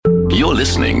You're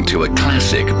listening to a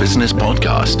classic business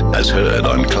podcast as heard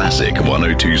on Classic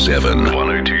 102.7.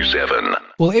 102.7.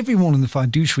 Well, everyone in the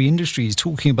fiduciary industry is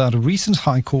talking about a recent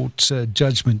High Court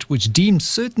judgment which deemed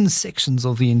certain sections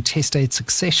of the Intestate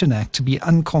Succession Act to be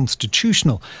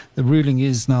unconstitutional. The ruling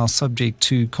is now subject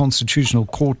to Constitutional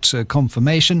Court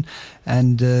confirmation,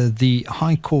 and the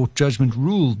High Court judgment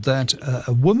ruled that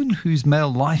a woman whose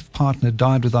male life partner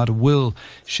died without a will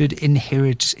should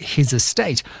inherit his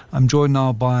estate. I'm joined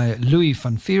now by Louis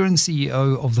van Vuren,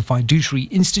 CEO of the Fiduciary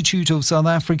Institute of South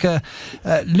Africa.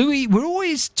 Louis, we're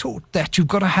always taught that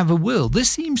you've got to have a will. This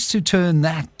seems to turn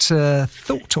that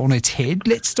thought on its head.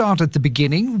 Let's start at the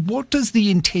beginning. What does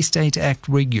the Intestate Act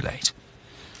regulate?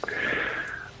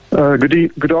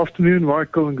 Good afternoon,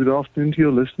 Michael, and good afternoon to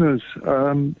your listeners.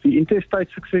 The Intestate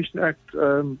Succession Act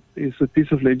is a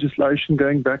piece of legislation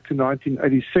going back to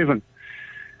 1987,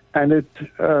 and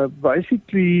it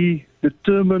basically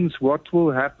determines what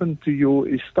will happen to your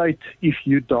estate if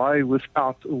you die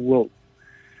without a will.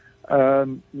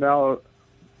 Now,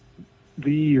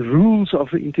 the rules of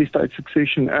the Intestate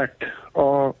Succession Act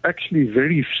are actually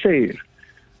very fair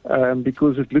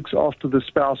because it looks after the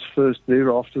spouse first,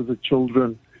 thereafter the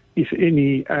children, if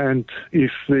any, and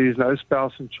if there's no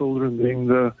spouse and children,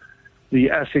 then the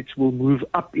assets will move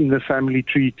up in the family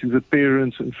tree to the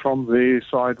parents, and from there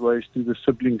sideways to the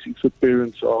siblings if the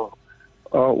parents are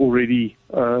already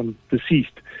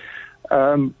deceased.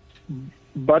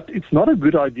 But it's not a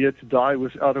good idea to die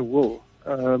without a will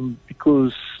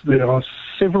because there are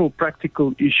several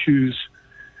practical issues,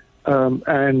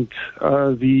 and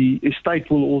the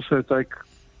estate will also take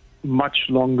much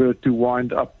longer to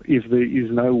wind up if there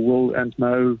is no will and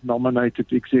no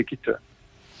nominated executor.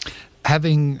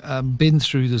 Having been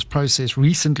through this process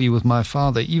recently with my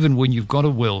father, even when you've got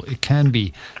a will, it can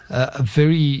be a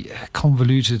very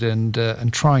convoluted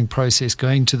and trying process,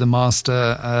 going to the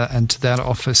master and to that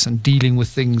office and dealing with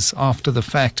things after the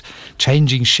fact,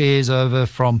 changing shares over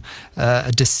from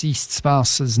a deceased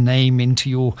spouse's name into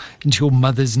your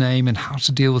mother's name, and how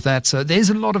to deal with that. So there's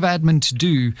a lot of admin to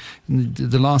do. And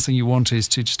the last thing you want is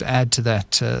to just add to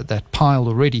that pile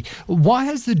already. Why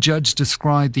has the judge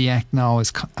described the act now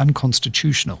as unconstitutional?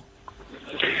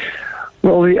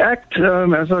 Well, the Act,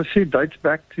 as I said, dates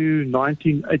back to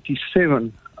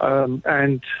 1987,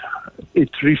 and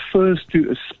it refers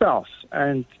to a spouse,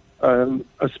 and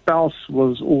a spouse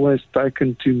was always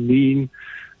taken to mean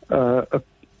a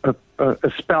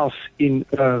spouse in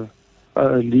a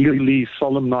legally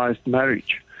solemnized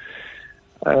marriage.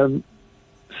 Since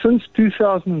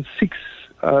 2006,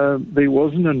 there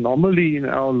was an anomaly in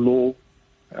our law.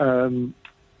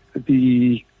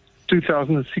 The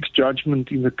 2006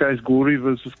 judgment in the case Gorey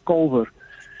versus Culver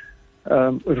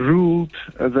ruled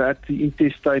that the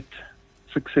Intestate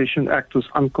Succession Act was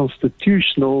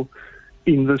unconstitutional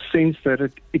in the sense that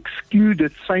it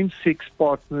excluded same-sex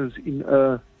partners in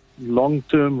a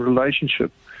long-term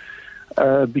relationship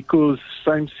because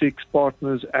same-sex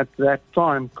partners at that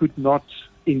time could not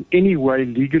in any way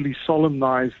legally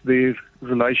solemnize their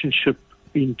relationship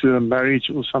into a marriage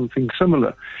or something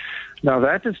similar. Now,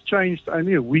 that has changed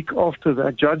only a week after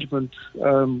that judgment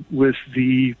with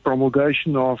the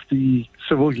promulgation of the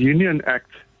Civil Union Act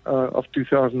of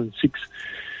 2006.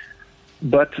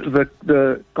 But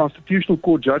the Constitutional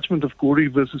Court judgment of Gorey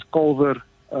versus Culver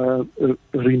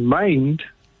remained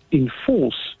in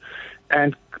force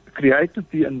and created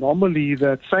the anomaly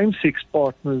that same-sex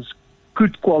partners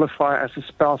could qualify as a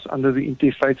spouse under the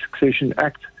Intestate Succession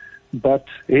Act, but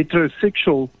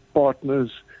heterosexual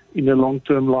partners in a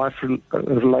long-term life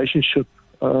relationship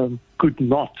could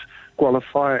not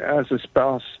qualify as a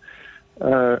spouse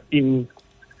in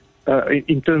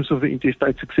terms of the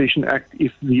Intestate Succession Act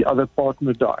if the other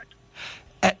partner died.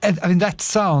 I mean, that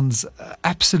sounds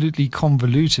absolutely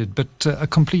convoluted, but a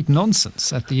complete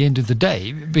nonsense at the end of the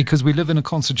day, because we live in a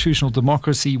constitutional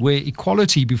democracy where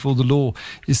equality before the law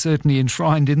is certainly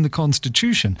enshrined in the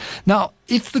Constitution. Now,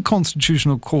 if the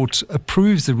Constitutional Court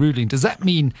approves the ruling, does that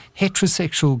mean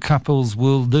heterosexual couples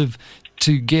will live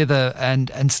together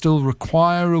and still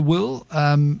require a will?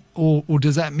 Or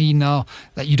does that mean now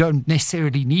that you don't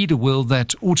necessarily need a will,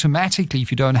 that automatically, if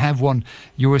you don't have one,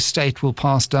 your estate will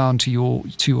pass down to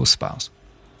your spouse?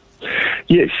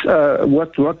 Yes.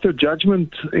 What the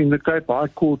judgment in the Cape High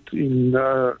Court in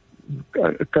a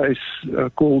case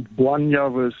called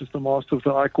Buanya versus the Master of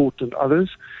the High Court and others,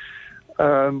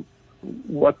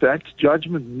 what that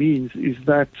judgment means is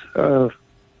that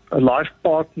a life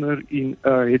partner in a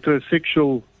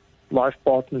heterosexual life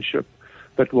partnership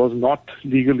that was not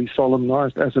legally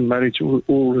solemnized as a marriage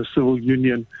or a civil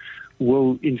union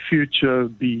will in future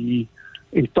be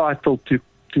entitled to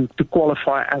to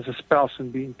qualify as a spouse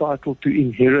and be entitled to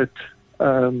inherit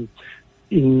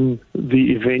in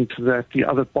the event that the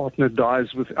other partner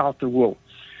dies without a will.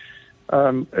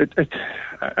 As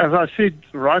I said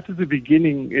right at the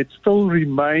beginning, it still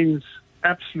remains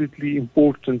absolutely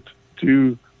important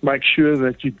to make sure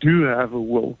that you do have a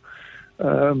will,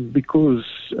 because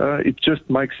it just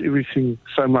makes everything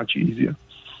so much easier.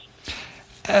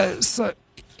 So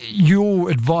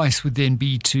your advice would then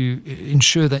be to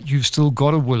ensure that you've still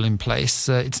got a will in place.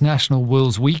 It's National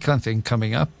Wills Week, I think,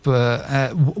 coming up.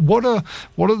 What are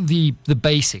the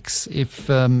basics? If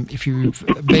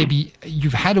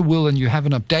you've had a will and you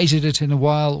haven't updated it in a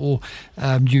while, or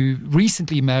you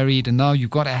recently married and now you've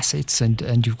got assets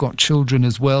and you've got children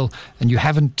as well, and you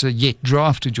haven't yet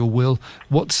drafted your will,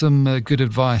 what's some good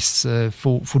advice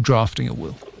for drafting a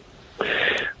will?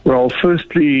 Well,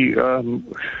 firstly,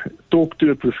 talk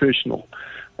to a professional.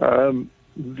 In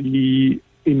a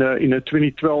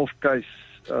 2012 case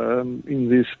in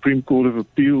the Supreme Court of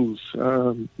Appeals,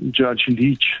 Judge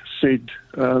Leach said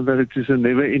that it is a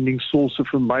never-ending source of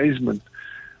amazement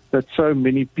that so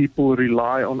many people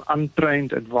rely on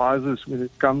untrained advisors when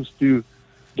it comes to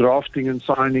drafting and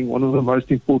signing one of the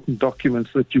most important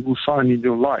documents that you will sign in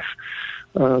your life,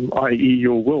 i.e.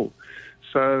 your will.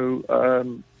 So,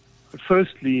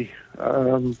 firstly,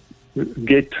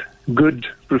 get good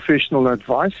professional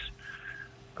advice,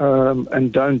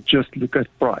 and don't just look at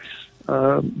price.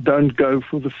 Don't go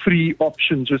for the free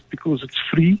option just because it's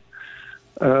free.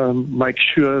 Make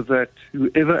sure that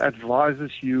whoever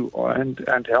advises you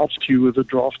and helps you with the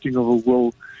drafting of a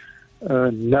will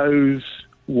knows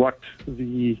what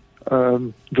the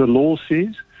law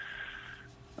says.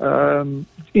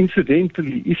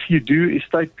 Incidentally, if you do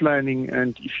estate planning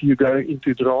and if you go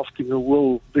into drafting a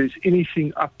will, there's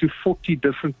anything up to 40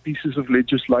 different pieces of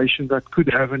legislation that could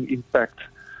have an impact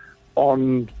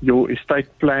on your estate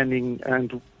planning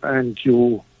and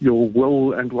your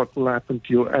will and what will happen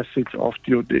to your assets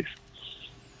after your death.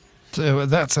 So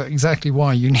that's exactly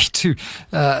why you need to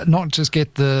not just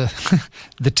get the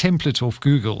template off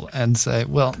Google and say,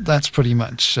 well, that's pretty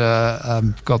much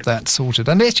got that sorted,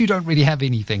 unless you don't really have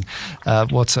anything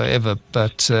whatsoever.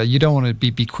 But you don't want to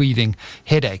be bequeathing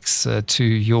headaches to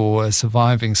your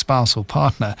surviving spouse or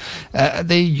partner. There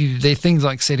are things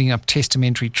like setting up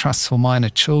testamentary trusts for minor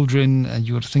children.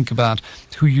 You ought to think about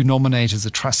who you nominate as the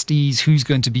trustees, who's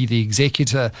going to be the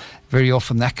executor. Very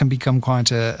often that can become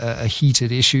quite a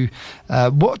heated issue.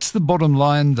 What's the bottom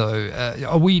line, though?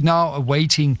 Are we now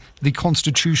awaiting the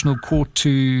Constitutional Court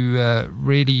to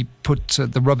really put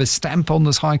the rubber stamp on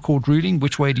this High Court ruling?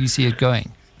 Which way do you see it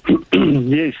going?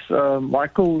 Yes,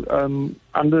 Michael,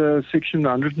 under Section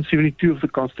 172 of the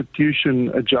Constitution,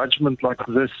 a judgment like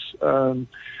this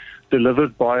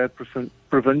delivered by a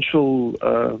provincial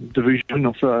division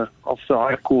of the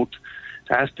High Court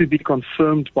has to be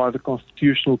confirmed by the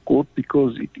Constitutional Court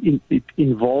because it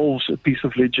involves a piece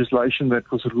of legislation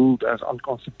that was ruled as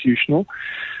unconstitutional.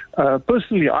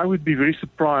 Personally, I would be very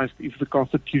surprised if the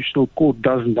Constitutional Court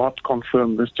does not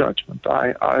confirm this judgment.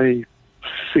 I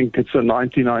think it's a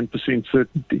 99%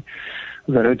 certainty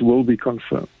that it will be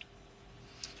confirmed.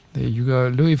 There you go.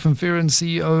 Louis van Vuren,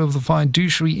 CEO of the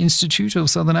Fiduciary Institute of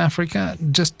Southern Africa.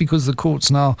 Just because the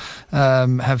courts now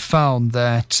have found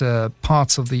that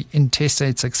parts of the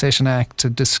Intestate Succession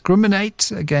Act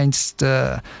discriminate against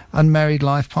unmarried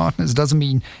life partners doesn't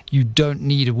mean you don't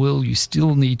need a will. You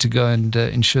still need to go and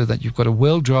ensure that you've got a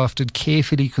well-drafted,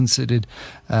 carefully considered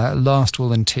last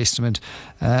will and testament.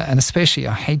 And especially,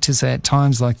 I hate to say at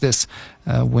times like this,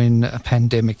 when a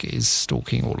pandemic is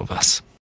stalking all of us.